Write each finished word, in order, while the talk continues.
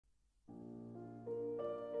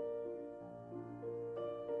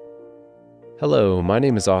Hello, my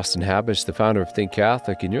name is Austin Habish, the founder of Think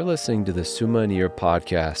Catholic, and you're listening to the Summa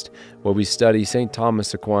podcast, where we study St.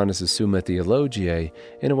 Thomas Aquinas' Summa Theologiae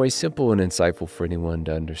in a way simple and insightful for anyone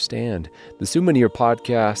to understand. The Summa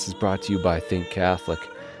podcast is brought to you by Think Catholic.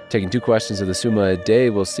 Taking 2 questions of the Summa a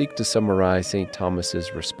day, we'll seek to summarize St.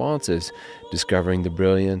 Thomas's responses, discovering the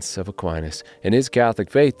brilliance of Aquinas and his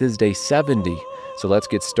Catholic faith. This is day 70. So let's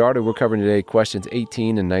get started. We're covering today questions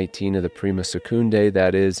 18 and 19 of the Prima Secundae,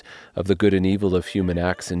 that is, of the good and evil of human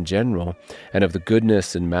acts in general, and of the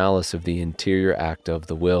goodness and malice of the interior act of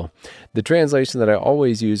the will. The translation that I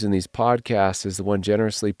always use in these podcasts is the one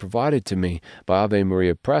generously provided to me by Ave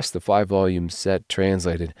Maria Press, the 5-volume set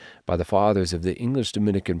translated by the Fathers of the English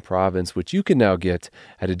Dominican Province, which you can now get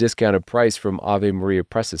at a discounted price from Ave Maria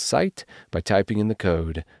Press's site by typing in the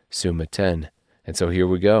code SUMMA10. And so here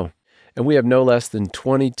we go. And we have no less than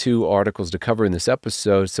 22 articles to cover in this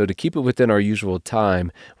episode, so to keep it within our usual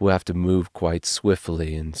time, we'll have to move quite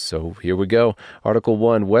swiftly. And so here we go. Article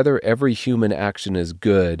 1, whether every human action is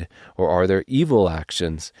good, or are there evil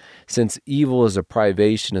actions? Since evil is a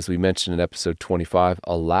privation, as we mentioned in episode 25,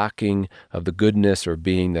 a lacking of the goodness or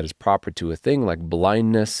being that is proper to a thing, like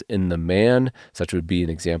blindness in the man, such would be an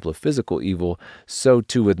example of physical evil, so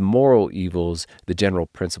too with moral evils, the general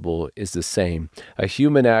principle is the same. A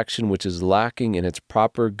human action which is lacking in its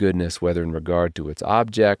proper goodness, whether in regard to its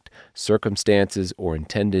object, circumstances, or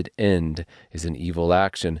intended end, is an evil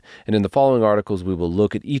action. And in the following articles, we will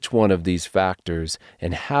look at each one of these factors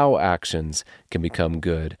and how actions can become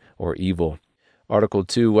good or evil. Article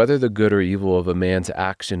 2, whether the good or evil of a man's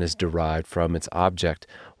action is derived from its object.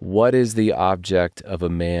 What is the object of a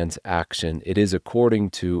man's action? It is, according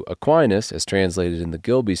to Aquinas, as translated in the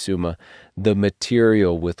Gilby Summa, the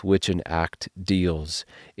material with which an act deals.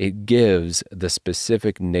 It gives the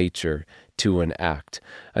specific nature to an act.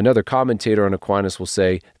 Another commentator on Aquinas will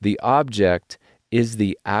say, the object is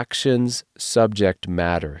the action's subject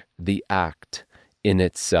matter, the act in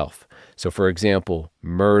itself. So, for example,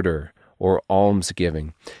 murder or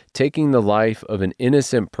almsgiving. Taking the life of an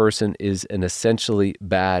innocent person is an essentially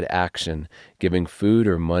bad action. Giving food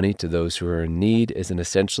or money to those who are in need is an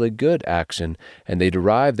essentially good action, and they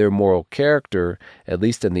derive their moral character, at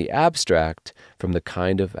least in the abstract, from the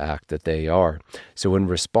kind of act that they are. So in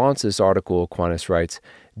response to this article, Aquinas writes,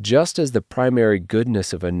 just as the primary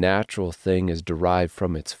goodness of a natural thing is derived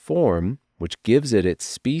from its form, which gives it its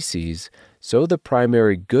species, so the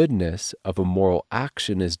primary goodness of a moral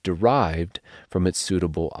action is derived from its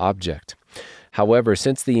suitable object. However,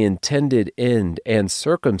 since the intended end and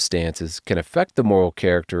circumstances can affect the moral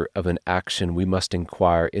character of an action, we must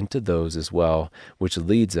inquire into those as well, which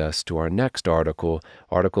leads us to our next article,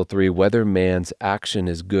 Article 3, whether man's action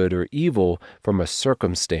is good or evil from a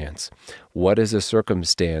circumstance. What is a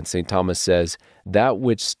circumstance? St. Thomas says, that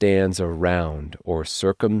which stands around, or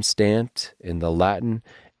circumstant in the Latin,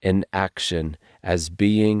 an action as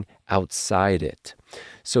being outside it.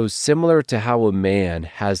 So similar to how a man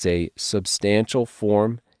has a substantial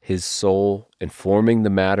form, his soul, informing the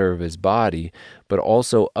matter of his body, but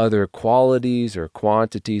also other qualities or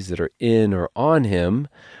quantities that are in or on him,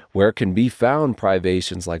 where can be found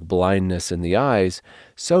privations like blindness in the eyes,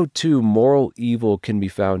 so too moral evil can be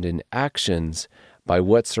found in actions by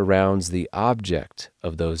what surrounds the object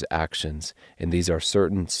of those actions. And these are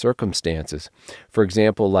certain circumstances. For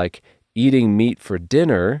example, like eating meat for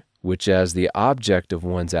dinner, which as the object of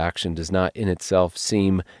one's action does not in itself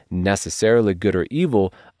seem necessarily good or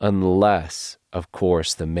evil, unless, of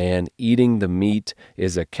course, the man eating the meat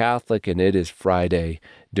is a Catholic and it is Friday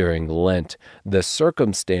during Lent. The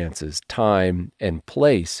circumstances, time, and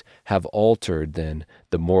place have altered, then,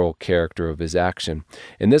 the moral character of his action.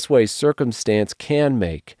 In this way, circumstance can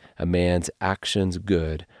make a man's actions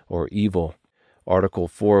good or evil. Article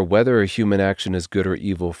 4, whether a human action is good or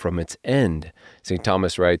evil from its end. St.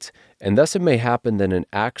 Thomas writes, and thus it may happen that an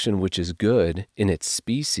action which is good in its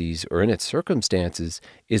species or in its circumstances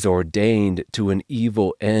is ordained to an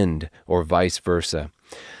evil end, or vice versa.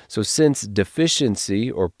 So since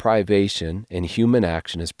deficiency or privation in human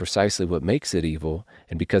action is precisely what makes it evil,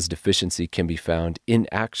 and because deficiency can be found in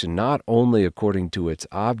action not only according to its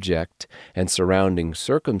object and surrounding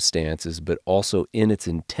circumstances, but also in its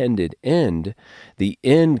intended end, the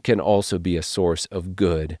end can also be a source of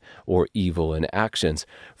good or evil in actions.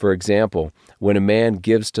 For example, when a man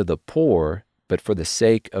gives to the poor, but for the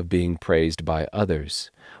sake of being praised by others.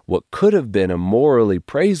 What could have been a morally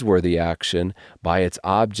praiseworthy action by its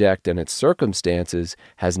object and its circumstances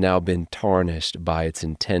has now been tarnished by its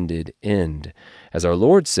intended end. As our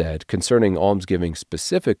Lord said concerning almsgiving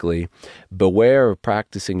specifically, beware of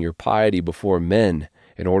practicing your piety before men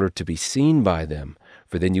in order to be seen by them,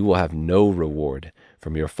 for then you will have no reward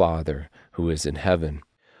from your Father who is in heaven.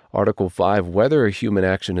 Article 5, whether a human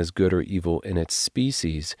action is good or evil in its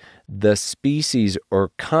species. The species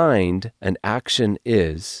or kind an action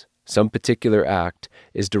is, some particular act,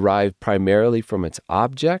 is derived primarily from its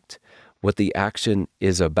object, what the action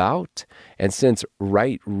is about, and since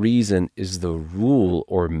right reason is the rule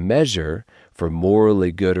or measure for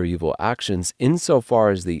morally good or evil actions, insofar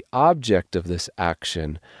as the object of this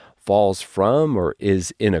action falls from or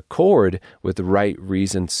is in accord with right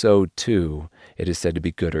reason, so too it is said to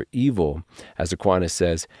be good or evil. As Aquinas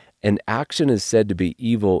says, an action is said to be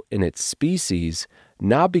evil in its species,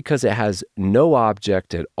 not because it has no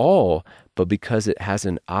object at all, but because it has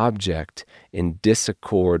an object in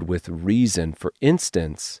disaccord with reason, for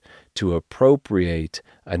instance, to appropriate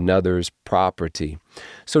another's property.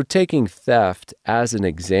 So taking theft as an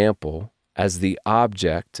example, as the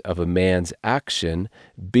object of a man's action,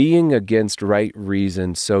 being against right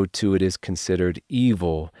reason, so too it is considered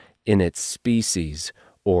evil in its species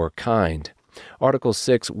or kind. Article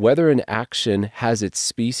 6, whether an action has its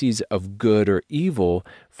species of good or evil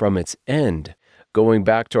from its end. Going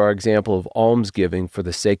back to our example of almsgiving for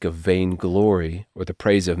the sake of vainglory or the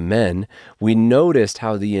praise of men, we noticed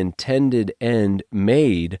how the intended end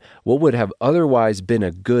made what would have otherwise been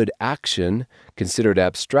a good action, considered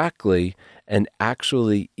abstractly, an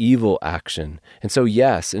actually evil action. And so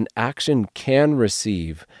yes, an action can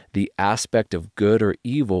receive the aspect of good or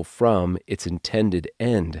evil from its intended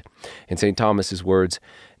end. In St. Thomas's words,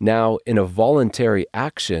 now in a voluntary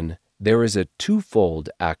action, there is a twofold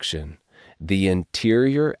action: the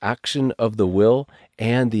interior action of the will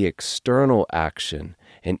and the external action.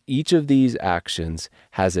 And each of these actions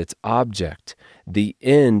has its object. The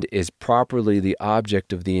end is properly the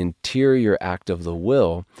object of the interior act of the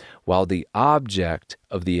will, while the object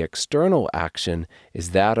of the external action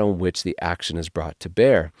is that on which the action is brought to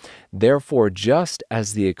bear. Therefore, just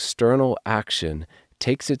as the external action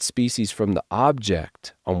takes its species from the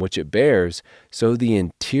object on which it bears, so the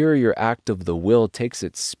interior act of the will takes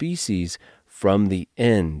its species from the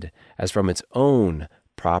end, as from its own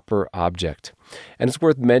proper object. And it's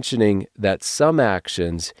worth mentioning that some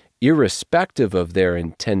actions, irrespective of their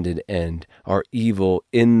intended end, are evil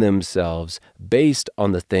in themselves based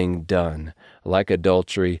on the thing done, like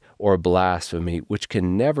adultery or blasphemy, which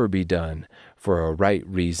can never be done for a right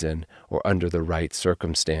reason or under the right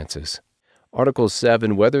circumstances. Article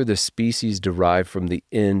 7, whether the species derived from the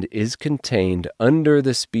end is contained under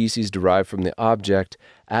the species derived from the object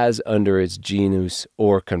as under its genus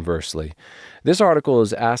or conversely. This article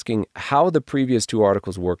is asking how the previous two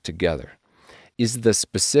articles work together. Is the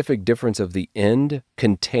specific difference of the end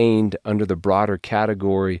contained under the broader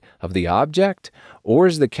category of the object, or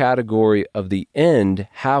is the category of the end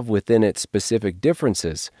have within it specific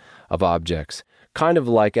differences of objects? Kind of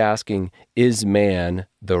like asking, is man,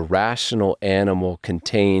 the rational animal,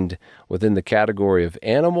 contained within the category of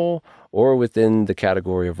animal or within the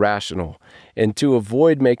category of rational? And to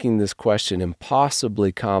avoid making this question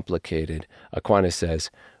impossibly complicated, Aquinas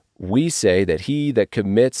says, we say that he that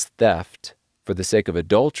commits theft for the sake of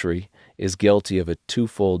adultery is guilty of a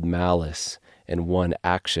twofold malice in one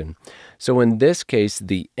action. So in this case,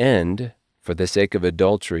 the end, for the sake of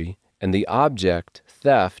adultery, and the object,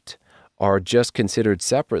 theft, are just considered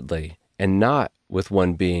separately and not with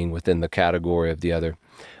one being within the category of the other.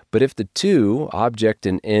 But if the two, object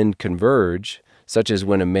and end, converge, such as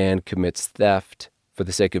when a man commits theft for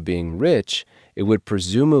the sake of being rich, it would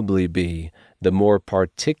presumably be the more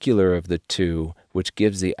particular of the two which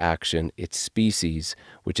gives the action its species,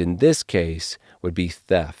 which in this case would be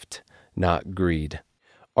theft, not greed.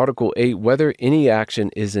 Article 8, whether any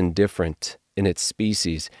action is indifferent in its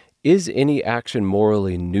species. Is any action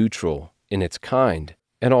morally neutral in its kind?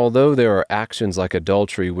 And although there are actions like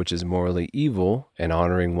adultery, which is morally evil, and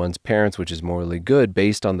honoring one's parents, which is morally good,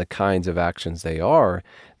 based on the kinds of actions they are,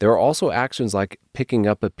 there are also actions like picking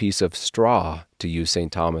up a piece of straw, to use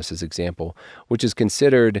St. Thomas's example, which is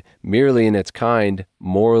considered merely in its kind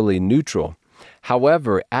morally neutral.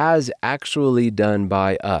 However, as actually done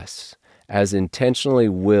by us, as intentionally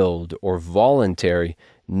willed or voluntary,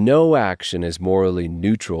 no action is morally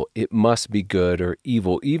neutral. It must be good or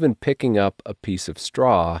evil, even picking up a piece of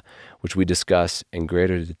straw, which we discuss in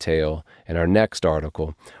greater detail in our next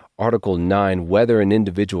article. Article 9, whether an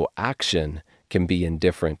individual action can be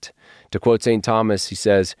indifferent. To quote St. Thomas, he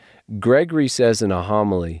says, Gregory says in a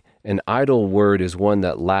homily, an idle word is one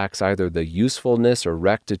that lacks either the usefulness or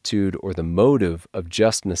rectitude or the motive of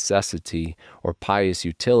just necessity or pious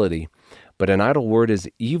utility. But an idle word is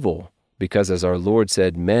evil, because as our Lord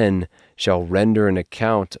said, men shall render an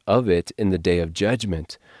account of it in the day of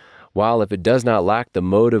judgment. While if it does not lack the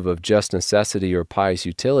motive of just necessity or pious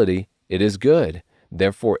utility, it is good.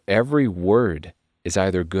 Therefore, every word is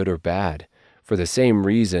either good or bad. For the same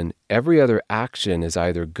reason, every other action is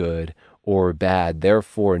either good or bad.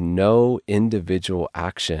 Therefore, no individual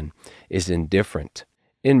action is indifferent.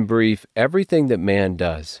 In brief, everything that man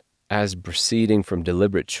does, as proceeding from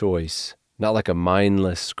deliberate choice, not like a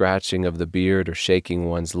mindless scratching of the beard or shaking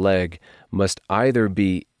one's leg, must either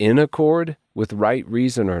be in accord with right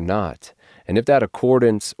reason or not. And if that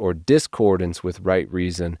accordance or discordance with right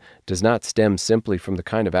reason does not stem simply from the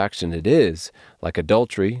kind of action it is, like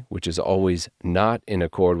adultery, which is always not in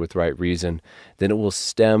accord with right reason, then it will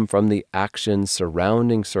stem from the action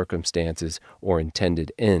surrounding circumstances or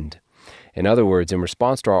intended end. In other words, in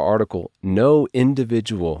response to our article, no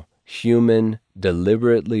individual, human,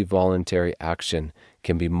 deliberately voluntary action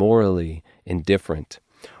can be morally indifferent.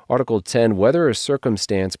 Article 10, whether a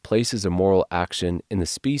circumstance places a moral action in the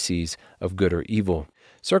species of good or evil.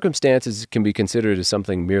 Circumstances can be considered as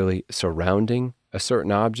something merely surrounding a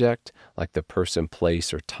certain object, like the person,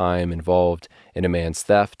 place, or time involved in a man's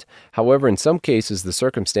theft. However, in some cases, the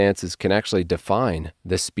circumstances can actually define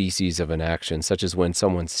the species of an action, such as when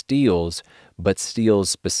someone steals, but steals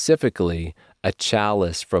specifically a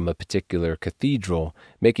chalice from a particular cathedral,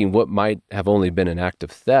 making what might have only been an act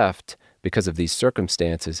of theft because of these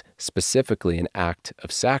circumstances, specifically an act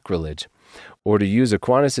of sacrilege. Or to use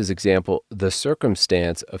Aquinas' example, the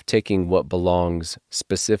circumstance of taking what belongs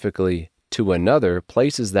specifically to another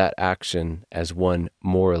places that action as one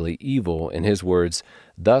morally evil. In his words,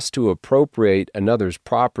 thus to appropriate another's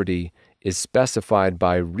property is specified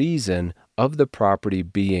by reason of the property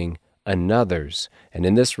being another's, and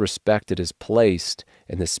in this respect it is placed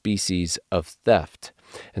in the species of theft.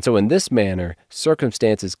 And so in this manner,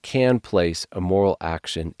 circumstances can place a moral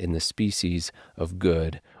action in the species of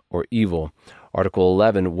good or evil. Article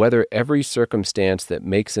 11, whether every circumstance that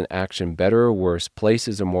makes an action better or worse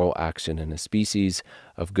places a moral action in a species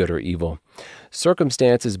of good or evil.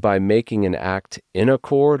 Circumstances, by making an act in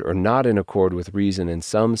accord or not in accord with reason in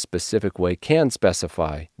some specific way, can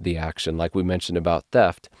specify the action, like we mentioned about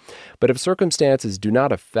theft. But if circumstances do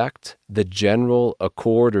not affect the general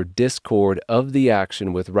accord or discord of the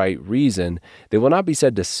action with right reason, they will not be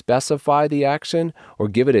said to specify the action or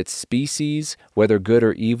give it its species, whether good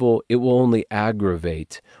or evil. It will only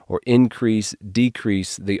aggravate or increase,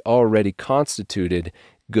 decrease the already constituted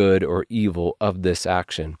good or evil of this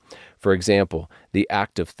action. For example, the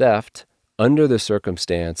act of theft, under the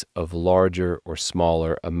circumstance of larger or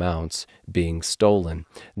smaller amounts being stolen.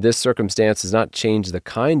 This circumstance does not change the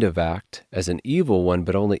kind of act as an evil one,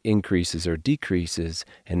 but only increases or decreases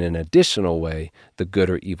in an additional way the good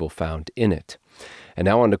or evil found in it. And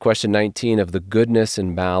now on to question 19 of the goodness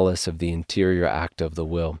and malice of the interior act of the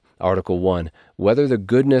will. Article 1, whether the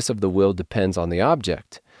goodness of the will depends on the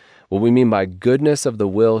object. What we mean by goodness of the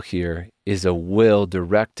will here is a will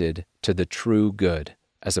directed to the true good,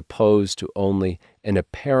 as opposed to only an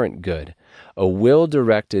apparent good, a will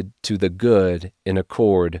directed to the good in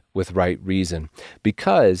accord with right reason,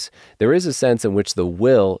 because there is a sense in which the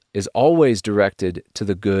will is always directed to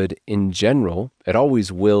the good in general. It always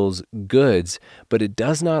wills goods, but it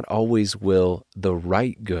does not always will the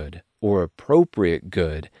right good or appropriate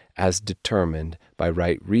good as determined by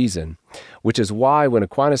right reason, which is why when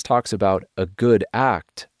Aquinas talks about a good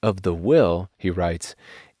act of the will, he writes,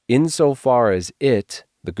 insofar as it,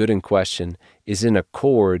 the good in question, is in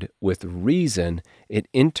accord with reason, it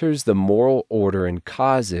enters the moral order and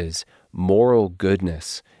causes moral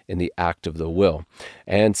goodness in the act of the will.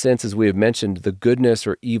 And since, as we have mentioned, the goodness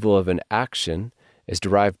or evil of an action is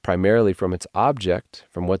derived primarily from its object,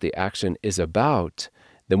 from what the action is about,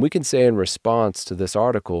 then we can say in response to this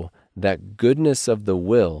article that goodness of the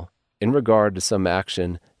will in regard to some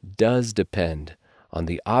action does depend on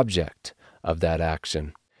the object of that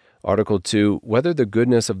action. Article 2, whether the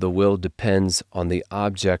goodness of the will depends on the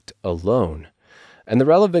object alone. And the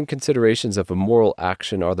relevant considerations of a moral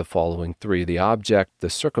action are the following three: the object,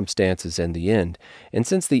 the circumstances, and the end. And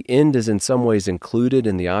since the end is in some ways included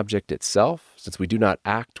in the object itself, since we do not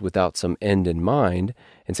act without some end in mind,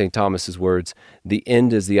 in St. Thomas's words, the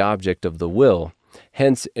end is the object of the will.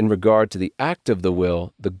 Hence, in regard to the act of the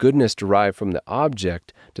will, the goodness derived from the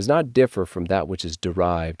object does not differ from that which is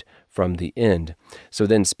derived from the end. So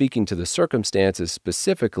then, speaking to the circumstances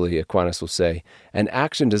specifically, Aquinas will say, an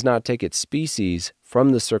action does not take its species from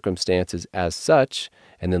the circumstances as such,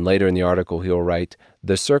 and then later in the article he'll write,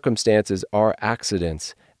 the circumstances are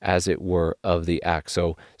accidents as it were, of the act.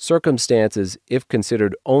 So circumstances, if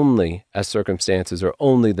considered only as circumstances, are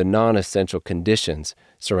only the non-essential conditions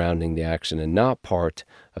surrounding the action and not part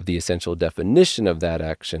of the essential definition of that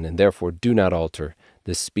action, and therefore do not alter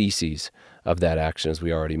the species of that action, as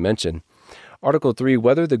we already mentioned. Article 3,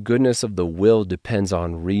 whether the goodness of the will depends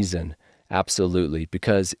on reason. Absolutely,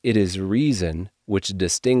 because it is reason which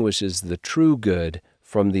distinguishes the true good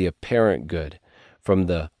from the apparent good, from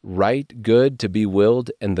the right good to be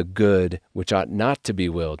willed and the good which ought not to be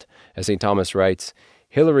willed. As St. Thomas writes,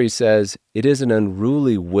 Hilary says, it is an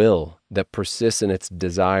unruly will that persists in its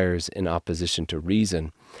desires in opposition to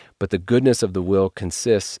reason, but the goodness of the will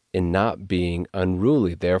consists in not being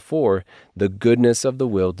unruly. Therefore, the goodness of the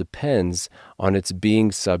will depends on its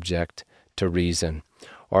being subject to reason.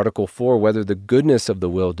 Article 4, whether the goodness of the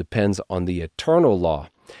will depends on the eternal law.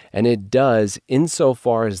 And it does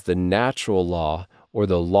insofar as the natural law, or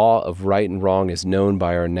the law of right and wrong is known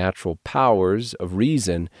by our natural powers of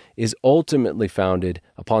reason, is ultimately founded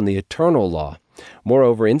upon the eternal law.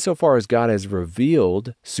 Moreover, insofar as God has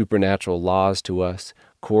revealed supernatural laws to us,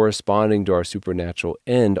 corresponding to our supernatural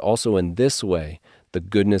end, also in this way, the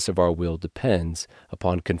goodness of our will depends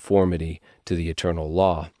upon conformity to the eternal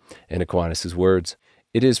law. In Aquinas' words,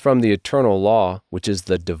 it is from the eternal law, which is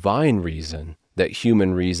the divine reason, that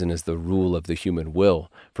human reason is the rule of the human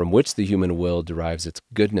will, from which the human will derives its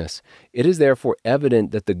goodness. It is therefore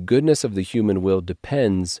evident that the goodness of the human will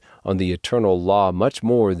depends on the eternal law much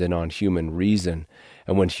more than on human reason.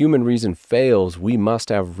 And when human reason fails, we must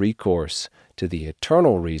have recourse to the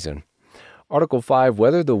eternal reason. Article 5,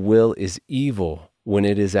 whether the will is evil when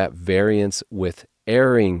it is at variance with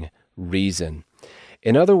erring reason.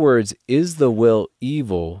 In other words, is the will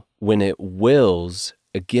evil when it wills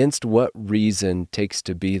against what reason takes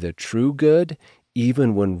to be the true good,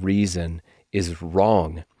 even when reason is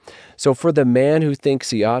wrong? So for the man who thinks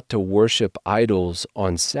he ought to worship idols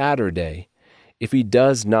on Saturday, if he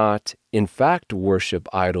does not, in fact, worship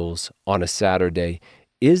idols on a Saturday,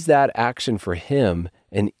 is that action for him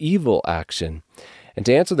an evil action? And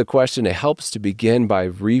to answer the question, it helps to begin by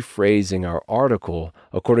rephrasing our article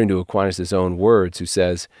according to Aquinas' own words, who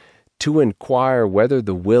says, to inquire whether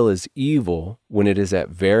the will is evil when it is at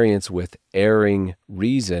variance with erring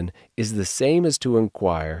reason is the same as to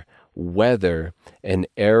inquire whether an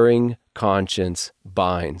erring conscience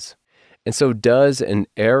binds. And so does an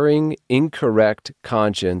erring, incorrect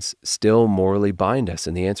conscience still morally bind us?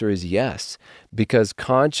 And the answer is yes, because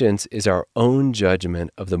conscience is our own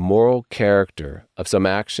judgment of the moral character of some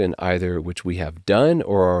action either which we have done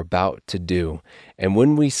or are about to do. And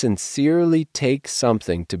when we sincerely take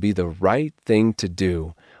something to be the right thing to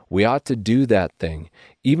do, we ought to do that thing,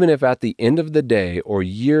 even if at the end of the day or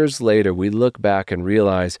years later we look back and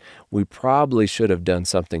realize we probably should have done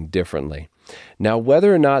something differently. Now,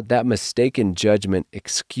 whether or not that mistaken judgment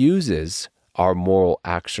excuses our moral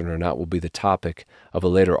action or not will be the topic of a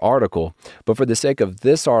later article, but for the sake of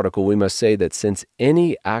this article, we must say that since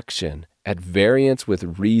any action at variance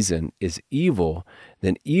with reason is evil,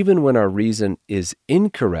 then even when our reason is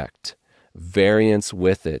incorrect, variance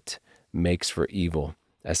with it makes for evil,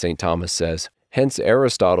 as St. Thomas says. Hence,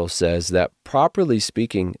 Aristotle says that, properly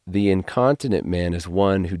speaking, the incontinent man is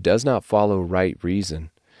one who does not follow right reason.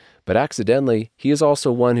 But accidentally, he is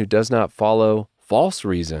also one who does not follow false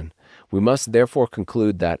reason. We must therefore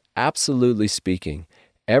conclude that, absolutely speaking,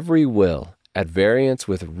 every will at variance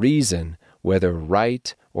with reason, whether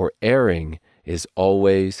right or erring, is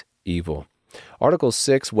always evil. Article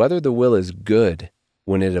 6, whether the will is good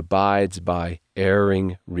when it abides by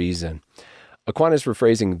erring reason. Aquinas,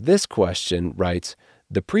 rephrasing this question, writes,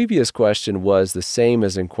 the previous question was the same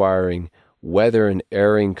as inquiring whether an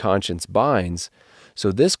erring conscience binds,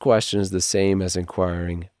 so this question is the same as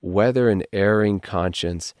inquiring whether an erring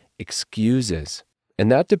conscience excuses.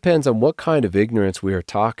 And that depends on what kind of ignorance we are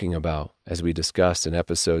talking about, as we discussed in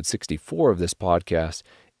episode 64 of this podcast.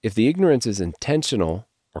 If the ignorance is intentional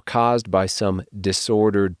or caused by some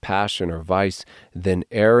disordered passion or vice, then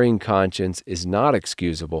erring conscience is not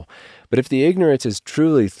excusable. But if the ignorance is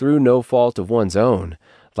truly through no fault of one's own,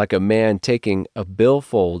 like a man taking a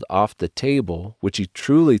billfold off the table, which he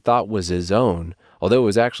truly thought was his own, although it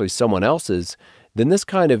was actually someone else's, then this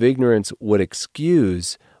kind of ignorance would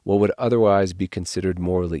excuse what would otherwise be considered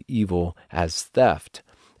morally evil as theft.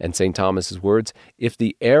 And St. Thomas's words, if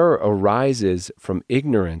the error arises from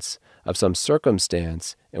ignorance of some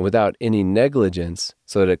circumstance and without any negligence,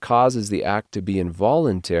 so that it causes the act to be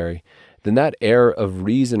involuntary, then that error of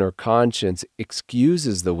reason or conscience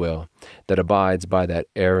excuses the will that abides by that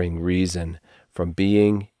erring reason from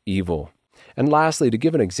being evil. And lastly, to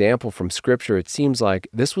give an example from Scripture, it seems like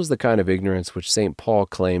this was the kind of ignorance which St. Paul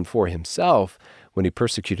claimed for himself when he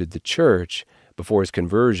persecuted the church before his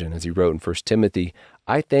conversion, as he wrote in 1 Timothy,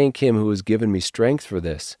 "I thank him who has given me strength for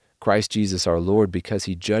this, Christ Jesus our Lord, because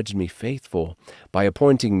he judged me faithful by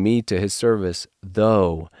appointing me to his service,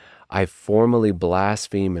 though I formerly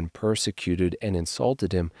blasphemed and persecuted and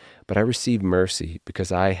insulted him, but I received mercy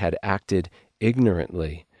because I had acted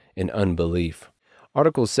ignorantly in unbelief."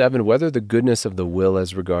 Article 7, whether the goodness of the will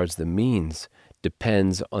as regards the means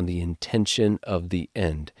depends on the intention of the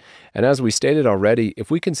end. And as we stated already, if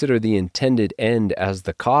we consider the intended end as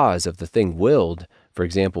the cause of the thing willed, for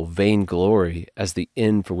example, vainglory as the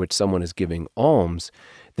end for which someone is giving alms,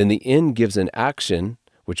 then the end gives an action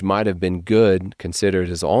which might have been good, considered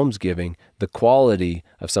as almsgiving, the quality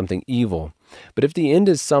of something evil. But if the end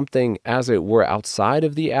is something, as it were, outside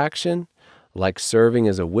of the action, like serving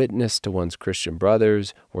as a witness to one's Christian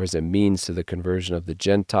brothers or as a means to the conversion of the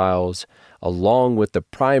Gentiles, along with the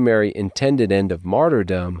primary intended end of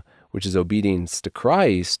martyrdom, which is obedience to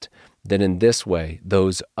Christ, then in this way,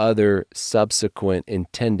 those other subsequent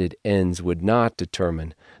intended ends would not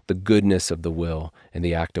determine the goodness of the will in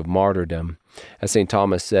the act of martyrdom. As St.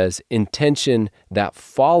 Thomas says, intention that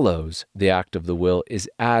follows the act of the will is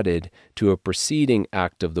added to a preceding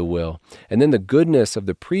act of the will, and then the goodness of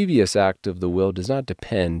the previous act of the will does not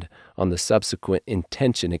depend on the subsequent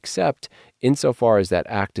intention, except insofar as that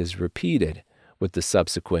act is repeated with the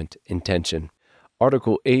subsequent intention.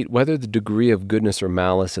 Article 8, whether the degree of goodness or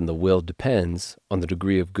malice in the will depends on the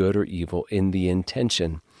degree of good or evil in the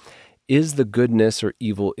intention. Is the goodness or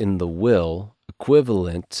evil in the will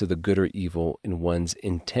equivalent to the good or evil in one's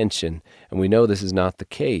intention? And we know this is not the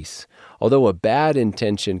case. Although a bad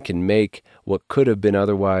intention can make what could have been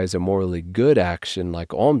otherwise a morally good action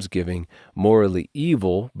like almsgiving morally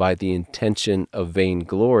evil by the intention of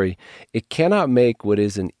vainglory, it cannot make what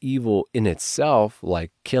is an evil in itself,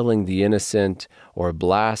 like killing the innocent or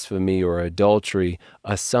blasphemy or adultery,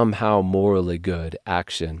 a somehow morally good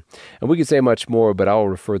action. And we could say much more, but I will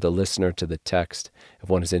refer the listener to the text if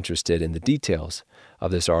one is interested in the details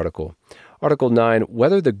of this article. Article 9,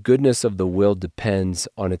 whether the goodness of the will depends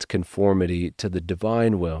on its conformity to the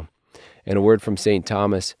divine will. In a word from St.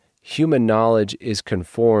 Thomas, human knowledge is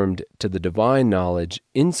conformed to the divine knowledge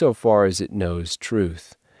insofar as it knows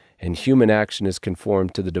truth, and human action is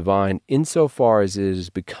conformed to the divine insofar as it is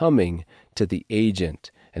becoming to the agent,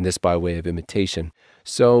 and this by way of imitation.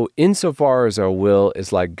 So, insofar as our will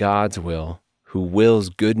is like God's will, who wills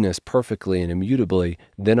goodness perfectly and immutably,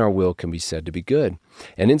 then our will can be said to be good.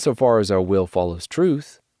 And insofar as our will follows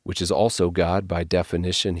truth, which is also God, by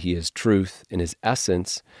definition, he is truth in his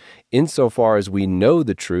essence, insofar as we know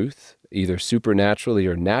the truth, either supernaturally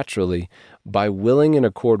or naturally, by willing in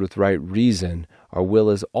accord with right reason, our will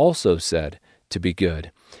is also said to be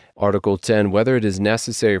good. Article 10, whether it is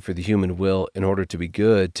necessary for the human will, in order to be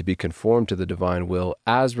good, to be conformed to the divine will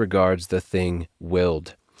as regards the thing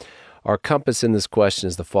willed. Our compass in this question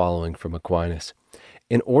is the following from Aquinas.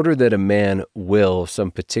 In order that a man will some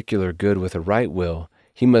particular good with a right will,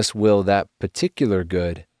 he must will that particular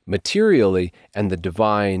good materially and the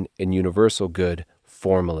divine and universal good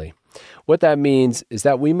formally. What that means is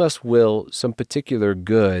that we must will some particular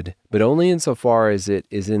good, but only insofar as it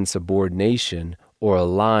is in subordination or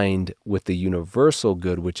aligned with the universal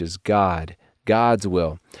good, which is God, God's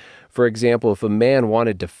will. For example, if a man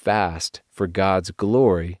wanted to fast for God's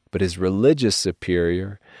glory, but his religious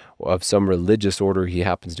superior, of some religious order he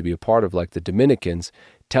happens to be a part of, like the Dominicans,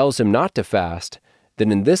 tells him not to fast, then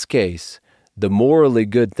in this case, the morally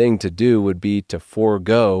good thing to do would be to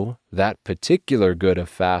forego that particular good of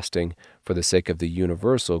fasting for the sake of the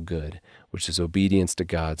universal good, which is obedience to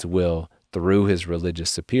God's will through his religious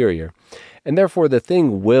superior. And therefore the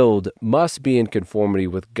thing willed must be in conformity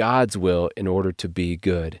with God's will in order to be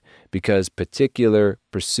good, because particular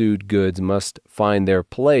pursued goods must find their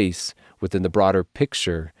place within the broader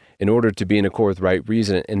picture in order to be in accord with right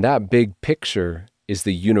reason. And that big picture is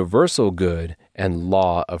the universal good and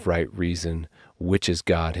law of right reason, which is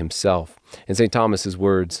God himself. In St. Thomas's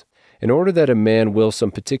words, in order that a man will some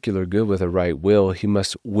particular good with a right will, he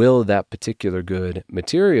must will that particular good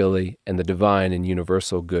materially and the divine and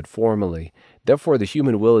universal good formally. Therefore, the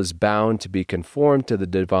human will is bound to be conformed to the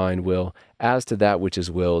divine will as to that which is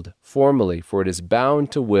willed formally, for it is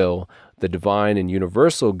bound to will the divine and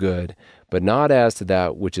universal good, but not as to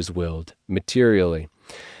that which is willed materially.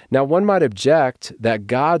 Now, one might object that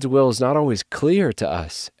God's will is not always clear to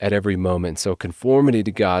us at every moment, so conformity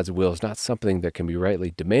to God's will is not something that can be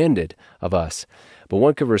rightly demanded of us. But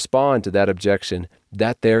one could respond to that objection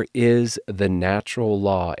that there is the natural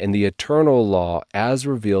law and the eternal law as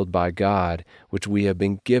revealed by God, which we have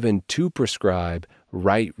been given to prescribe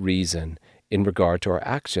right reason in regard to our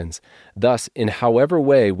actions. Thus, in however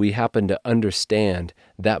way we happen to understand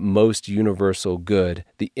that most universal good,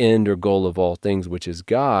 the end or goal of all things, which is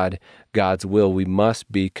God, God's will, we must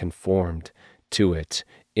be conformed to it.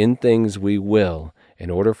 In things we will, in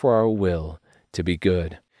order for our will to be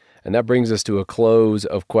good. And that brings us to a close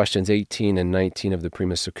of questions 18 and 19 of the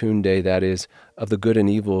Prima Secundae, that is, of the good and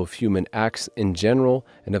evil of human acts in general,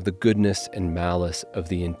 and of the goodness and malice of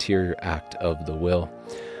the interior act of the will.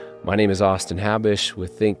 My name is Austin Habish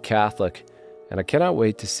with Think Catholic, and I cannot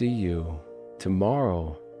wait to see you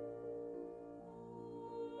tomorrow.